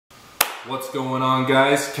What's going on,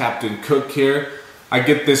 guys? Captain Cooke here. I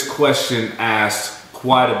get this question asked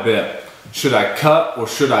quite a bit. Should I cut or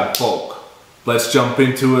should I bulk? Let's jump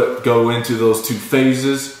into it, go into those two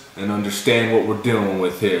phases, and understand what we're dealing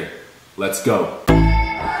with here. Let's go.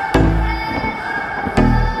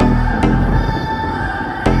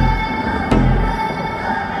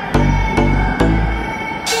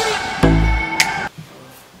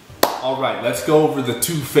 Alright, let's go over the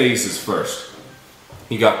two phases first.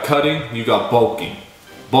 You got cutting, you got bulking.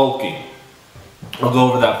 Bulking. I'll go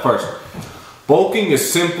over that first. Bulking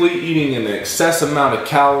is simply eating an excess amount of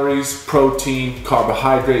calories, protein,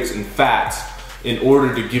 carbohydrates, and fats in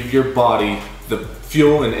order to give your body the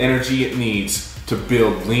fuel and energy it needs to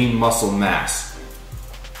build lean muscle mass.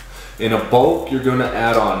 In a bulk, you're going to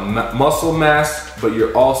add on muscle mass, but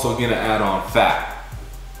you're also going to add on fat.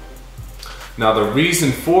 Now, the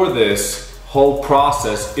reason for this whole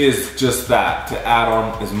process is just that, to add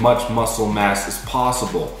on as much muscle mass as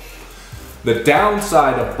possible. The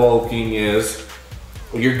downside of bulking is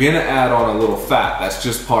you're gonna add on a little fat. That's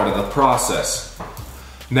just part of the process.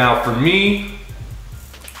 Now for me,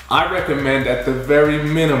 I recommend at the very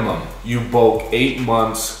minimum you bulk 8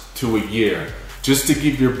 months to a year, just to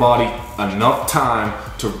give your body enough time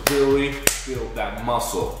to really build that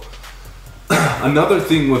muscle. Another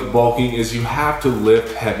thing with bulking is you have to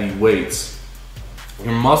lift heavy weights.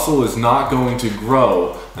 Your muscle is not going to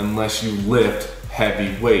grow unless you lift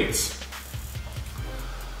heavy weights.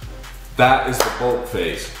 That is the bulk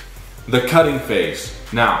phase. The cutting phase.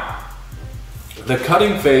 Now, the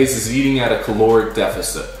cutting phase is eating at a caloric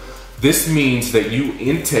deficit. This means that you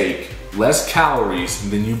intake less calories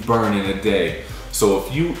than you burn in a day. So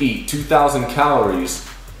if you eat 2,000 calories,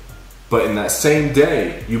 but in that same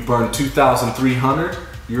day you burn 2,300,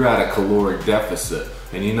 you're at a caloric deficit.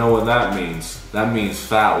 And you know what that means? That means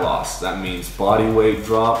fat loss. That means body weight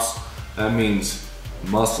drops. That means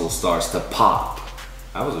muscle starts to pop.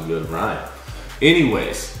 That was a good rhyme.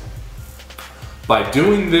 Anyways, by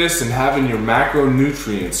doing this and having your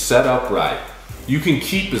macronutrients set up right, you can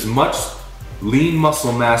keep as much lean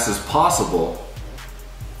muscle mass as possible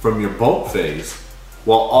from your bulk phase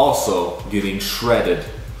while also getting shredded.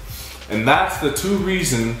 And that is the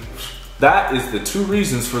two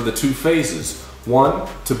reasons for the two phases. One,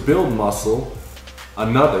 to build muscle.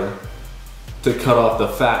 Another, to cut off the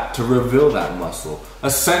fat, to reveal that muscle.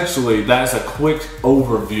 Essentially, that's a quick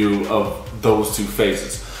overview of those two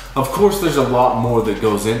phases. Of course, there's a lot more that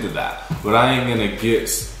goes into that, but I ain't gonna get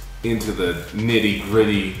into the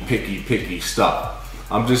nitty-gritty, picky stuff.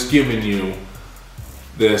 I'm just giving you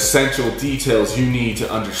the essential details you need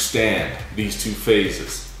to understand these two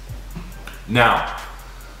phases. Now,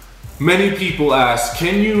 many people ask,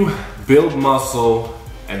 can you build muscle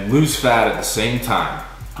and lose fat at the same time?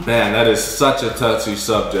 Man, that is such a touchy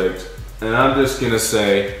subject, and I'm just gonna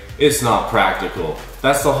say it's not practical.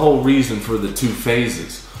 That's the whole reason for the two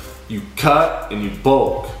phases. You cut and you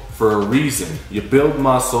bulk for a reason. You build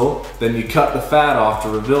muscle, then you cut the fat off to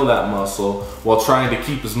reveal that muscle while trying to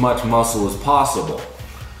keep as much muscle as possible.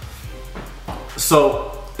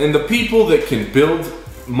 So, and the people that can build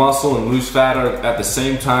muscle and lose fat at the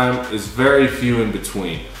same time is very few in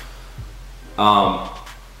between.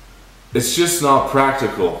 It's just not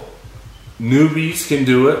practical. Newbies can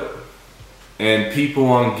do it, and people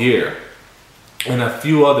on gear, and a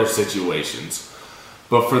few other situations.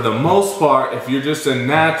 But for the most part, if you're just a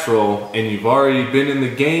natural and you've already been in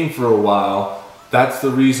the game for a while, that's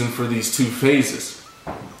the reason for these two phases.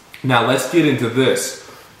 Now let's get into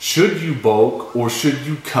this. Should you bulk or should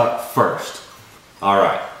you cut first?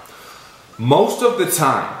 Alright. Most of the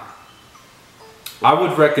time, I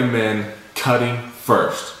would recommend cutting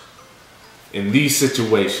first in these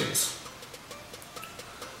situations.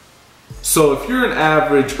 So if you're an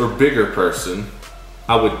average or bigger person,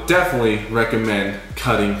 I would definitely recommend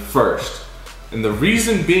cutting first. And the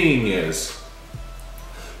reason being is,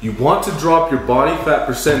 you want to drop your body fat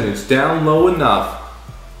percentage down low enough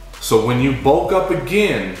so when you bulk up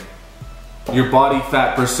again, your body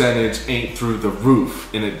fat percentage ain't through the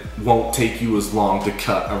roof and it won't take you as long to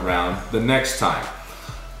cut around the next time.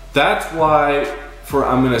 That's why,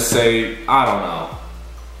 I'm gonna say, I don't know,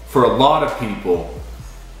 for a lot of people,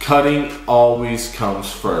 cutting always comes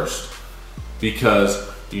first, because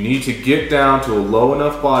you need to get down to a low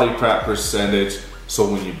enough body fat percentage so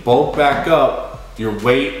when you bulk back up, your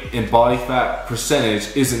weight and body fat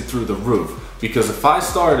percentage isn't through the roof. Because if I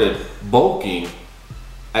started bulking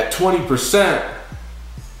at 20%,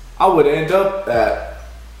 I would end up at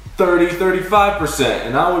 30-35%,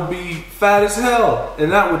 and I would be fat as hell,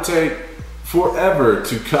 and that would take forever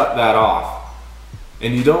to cut that off.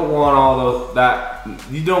 And you don't want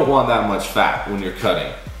you don't want that much fat when you're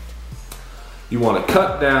cutting. You want to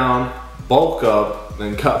cut down, bulk up,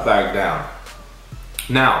 then cut back down.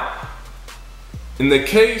 Now, in the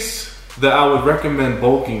case that I would recommend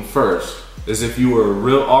bulking first is if you were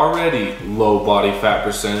already low body fat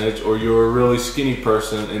percentage, or you're a really skinny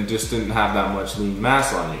person and just didn't have that much lean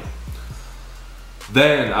mass on you.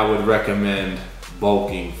 Then I would recommend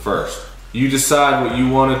bulking first. You decide what you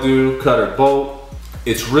want to do, cut or bulk.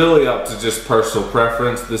 It's really up to just personal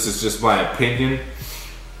preference. This is just my opinion.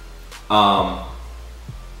 And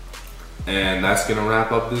that's gonna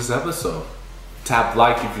wrap up this episode. Tap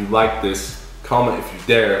like if you like this, comment if you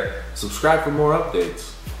dare, subscribe for more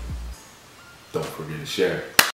updates. Don't forget to share.